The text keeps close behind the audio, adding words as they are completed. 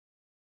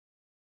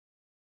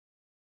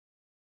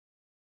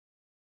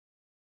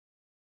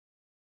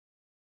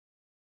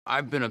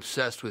I've been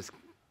obsessed with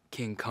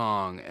King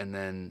Kong and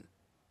then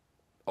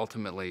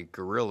ultimately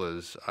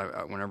gorillas.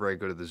 Whenever I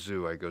go to the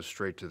zoo, I go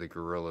straight to the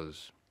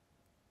gorillas.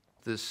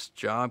 This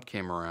job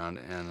came around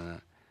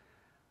and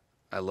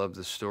I love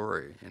the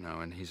story, you know,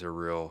 and he's a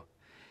real,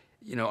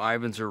 you know,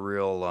 Ivan's a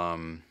real,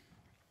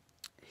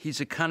 he's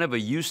a kind of a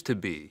used to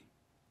be,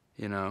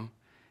 you know,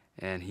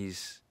 and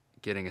he's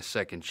getting a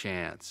second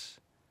chance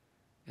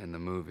in the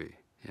movie,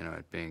 you know,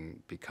 at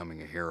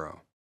becoming a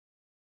hero.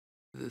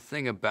 The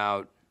thing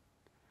about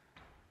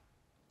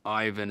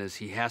Ivan is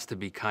he has to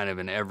be kind of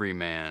an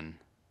everyman.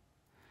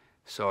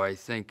 So I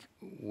think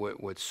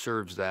what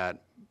serves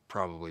that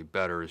probably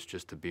better is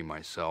just to be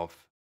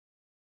myself.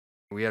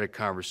 We had a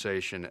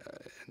conversation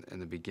in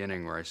the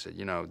beginning where I said,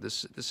 you know,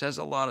 this has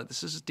a lot of,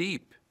 this is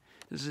deep.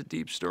 This is a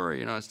deep story,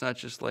 you know, it's not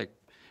just like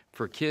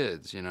for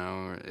kids, you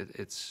know,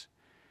 it's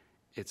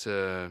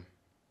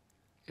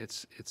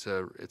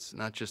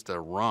not just a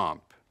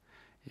romp,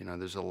 you know,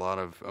 there's a lot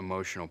of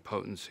emotional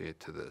potency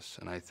to this,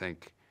 and I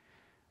think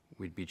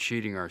we'd be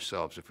cheating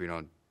ourselves if we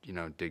don't, you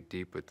know, dig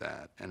deep with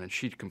that. And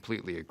she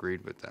completely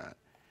agreed with that.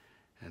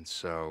 And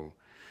so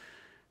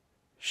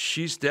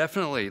she's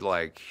definitely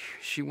like,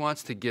 she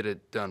wants to get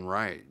it done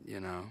right, you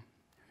know.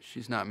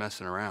 She's not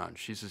messing around.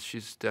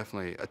 She's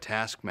definitely a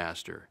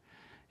taskmaster,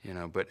 you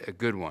know, but a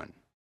good one.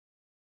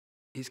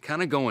 He's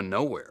kind of going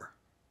nowhere,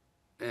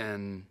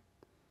 and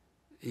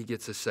he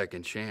gets a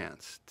second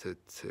chance to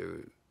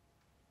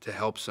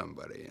help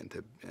somebody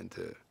and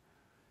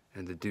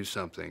to do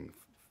something,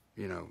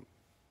 you know,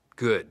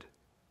 good,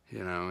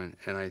 you know,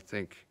 and I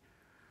think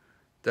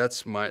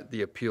that's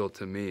the appeal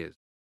to me. Is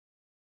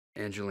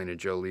Angelina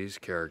Jolie's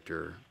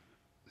character,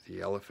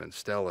 the elephant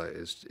Stella,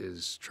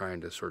 is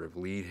trying to sort of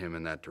lead him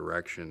in that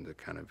direction to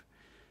kind of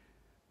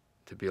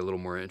to be a little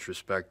more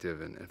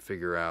introspective and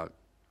figure out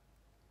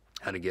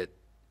how to get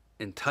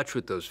in touch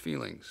with those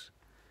feelings,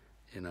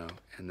 you know,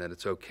 and that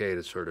it's okay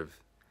to sort of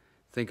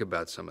think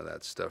about some of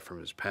that stuff from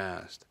his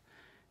past.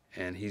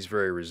 And he's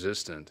very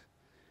resistant.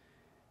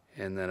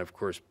 And then, of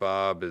course,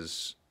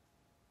 Bob's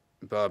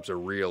a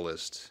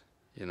realist,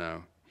 you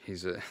know.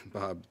 He's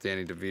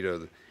Danny DeVito,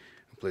 who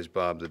plays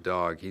Bob the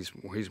dog, he's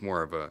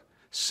more of a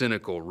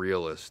cynical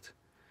realist.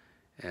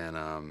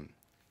 And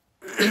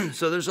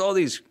so there's all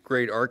these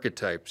great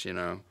archetypes, you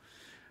know.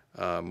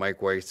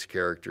 Mike White's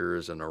character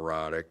is a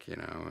neurotic, you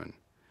know,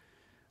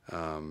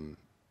 and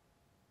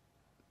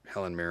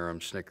Helen Mirren,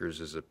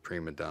 Snickers is a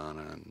prima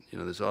donna, and you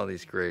know, there's all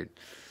these great.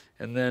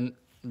 And then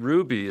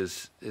Ruby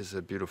is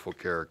a beautiful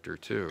character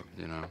too,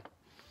 you know.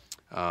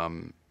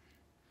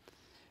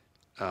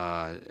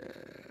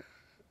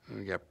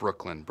 We got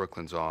Brooklyn.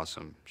 Brooklyn's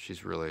awesome.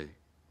 She's really,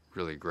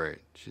 really great.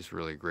 She's a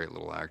really great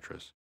little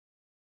actress.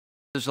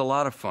 There's a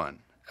lot of fun.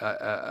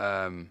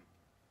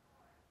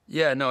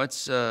 Yeah, no,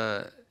 it's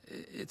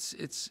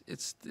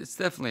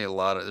definitely a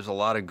lot of. There's a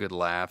lot of good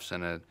laughs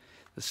in it.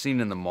 The scene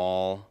in the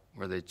mall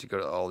where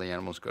all the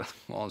animals go to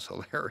the mall is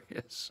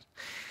hilarious.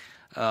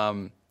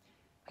 No,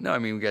 I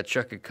mean, we got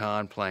Chaka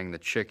Khan playing the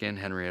chicken,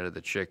 Henrietta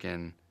the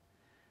chicken,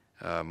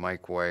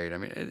 Mike White. I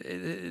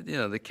mean, you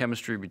know, the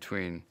chemistry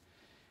between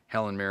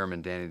Helen Mirren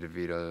and Danny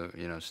DeVito,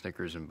 you know,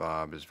 Snickers and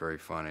Bob is very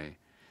funny.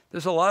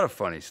 There's a lot of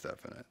funny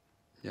stuff in it,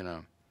 you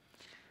know.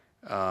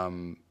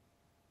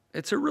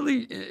 It's a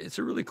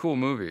really cool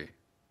movie.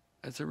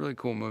 It's a really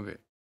cool movie.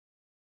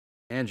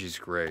 Angie's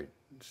great.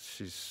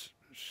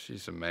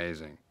 She's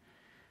amazing.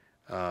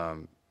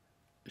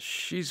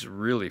 She's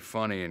really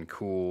funny and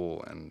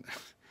cool and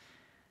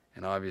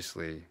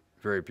obviously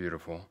very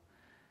beautiful.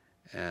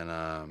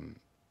 And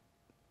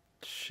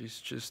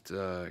she's just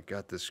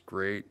got this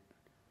great,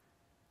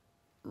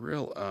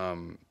 real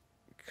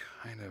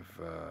kind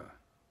of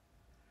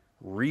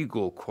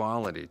regal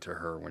quality to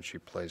her when she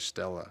plays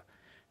Stella.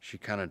 She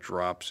kind of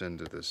drops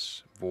into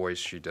this voice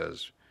she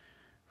does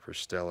for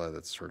Stella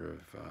that's sort of,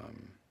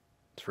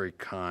 it's very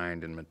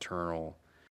kind and maternal.